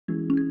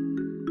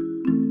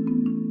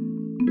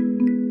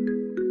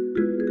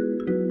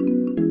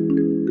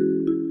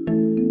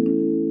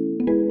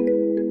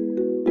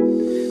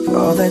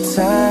all the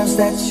times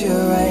that you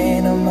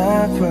rain on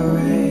my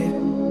parade,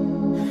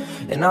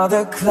 and all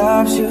the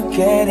clubs you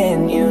get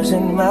in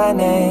using my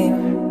name.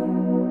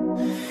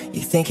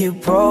 You think you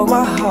broke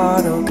my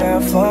heart, oh girl,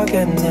 for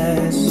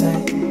goodness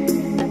sake.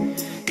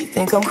 You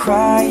think I'm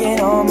crying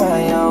on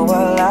my own,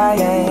 well I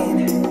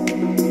ain't.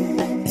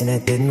 And I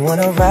didn't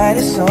wanna write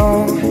a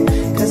song,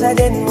 cause I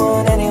didn't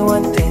want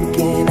anyone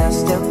thinking I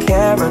still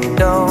care or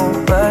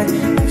don't. But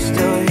you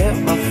still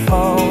hit my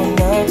phone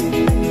up,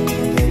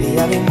 and maybe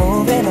I'll be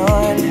moving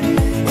on.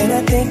 And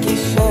I think you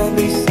should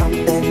be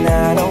something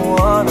I don't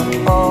wanna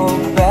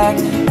hold back.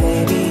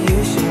 Maybe you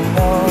should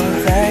know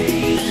that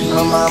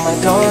my mama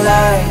don't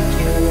like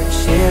you, and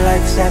she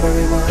likes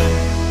everyone.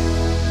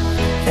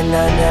 And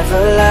I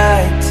never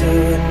lied to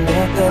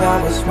admit that I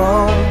was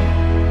wrong.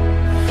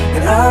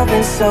 And I've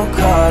been so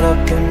caught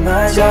up in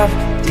my job,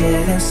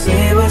 didn't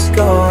see what's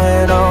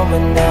going on.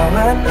 But now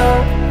I know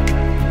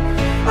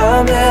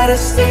I'm better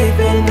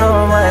sleeping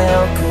on my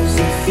own. Cause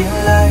if you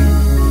like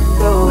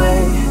the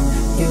way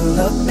you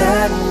look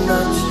that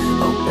much,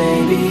 oh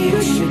baby,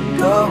 you should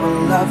go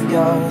and love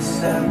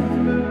yourself.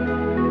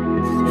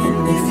 And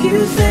if you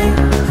think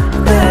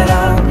that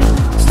I'm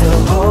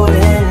still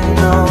holding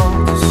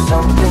on to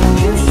something,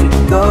 you should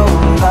go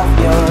and love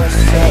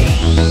yourself.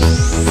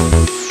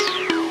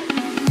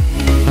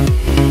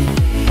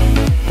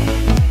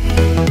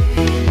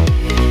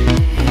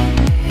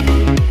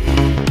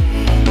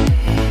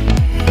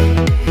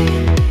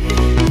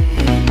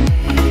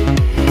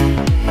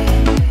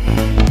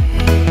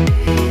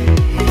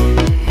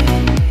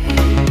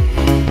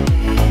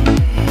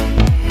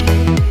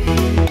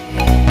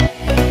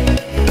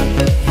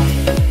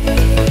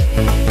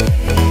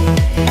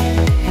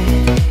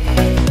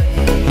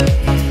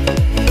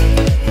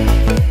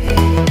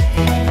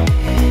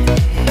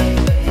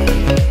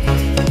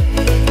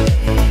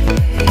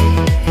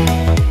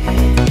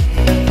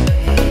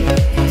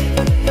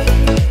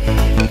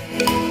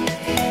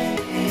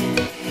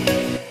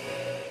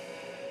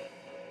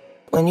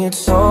 When you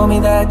told me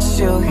that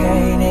you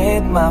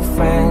hated my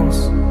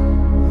friends,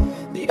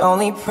 the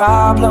only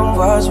problem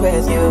was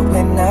with you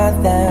and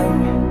not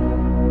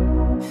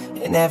them.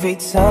 And every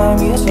time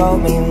you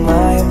told me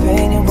my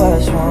opinion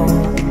was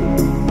wrong,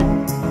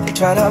 you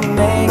tried to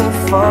make me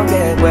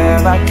forget where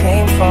I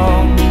came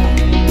from.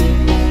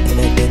 And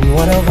I didn't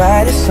wanna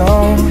write a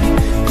song,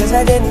 cause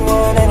I didn't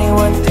want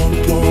anyone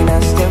thinking I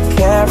still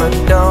care or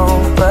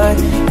don't. But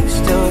you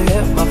still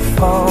hit my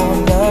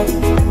phone up,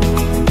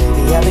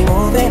 I'll be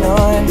moving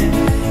on.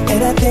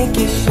 And I think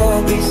you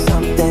should be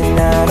something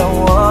I don't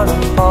wanna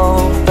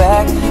hold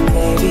back.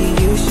 Maybe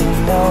you should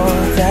know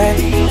that.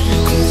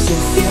 Cause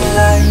if you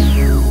like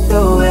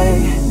the way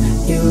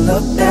you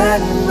look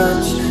that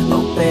much,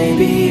 oh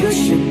baby, you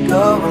should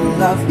go and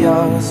love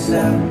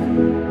yourself.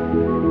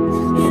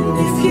 And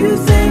if you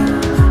think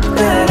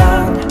that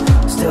I'm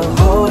still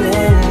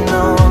holding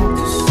on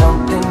to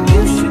something,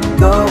 you should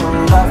go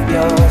and love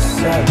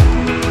yourself.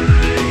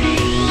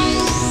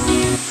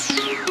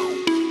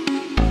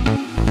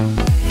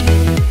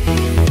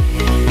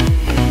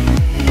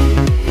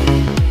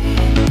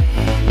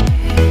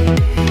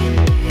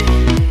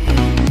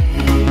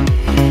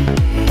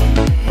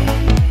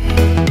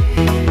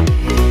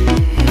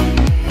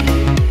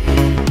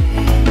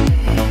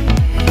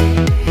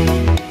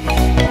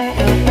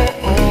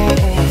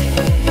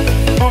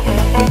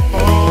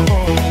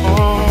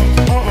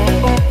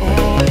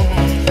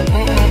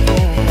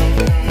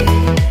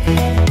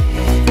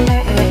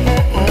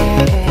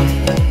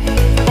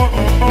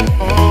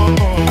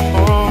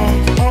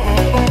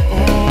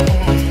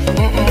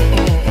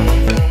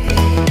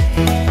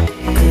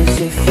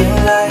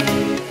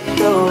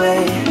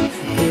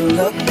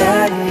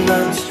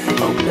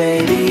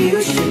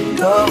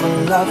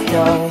 Love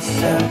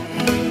yourself.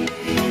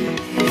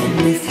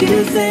 And if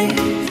you think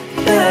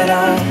that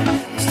I'm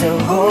still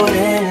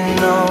holding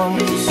on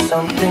to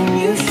something,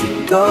 you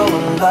should go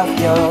and love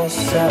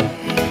yourself.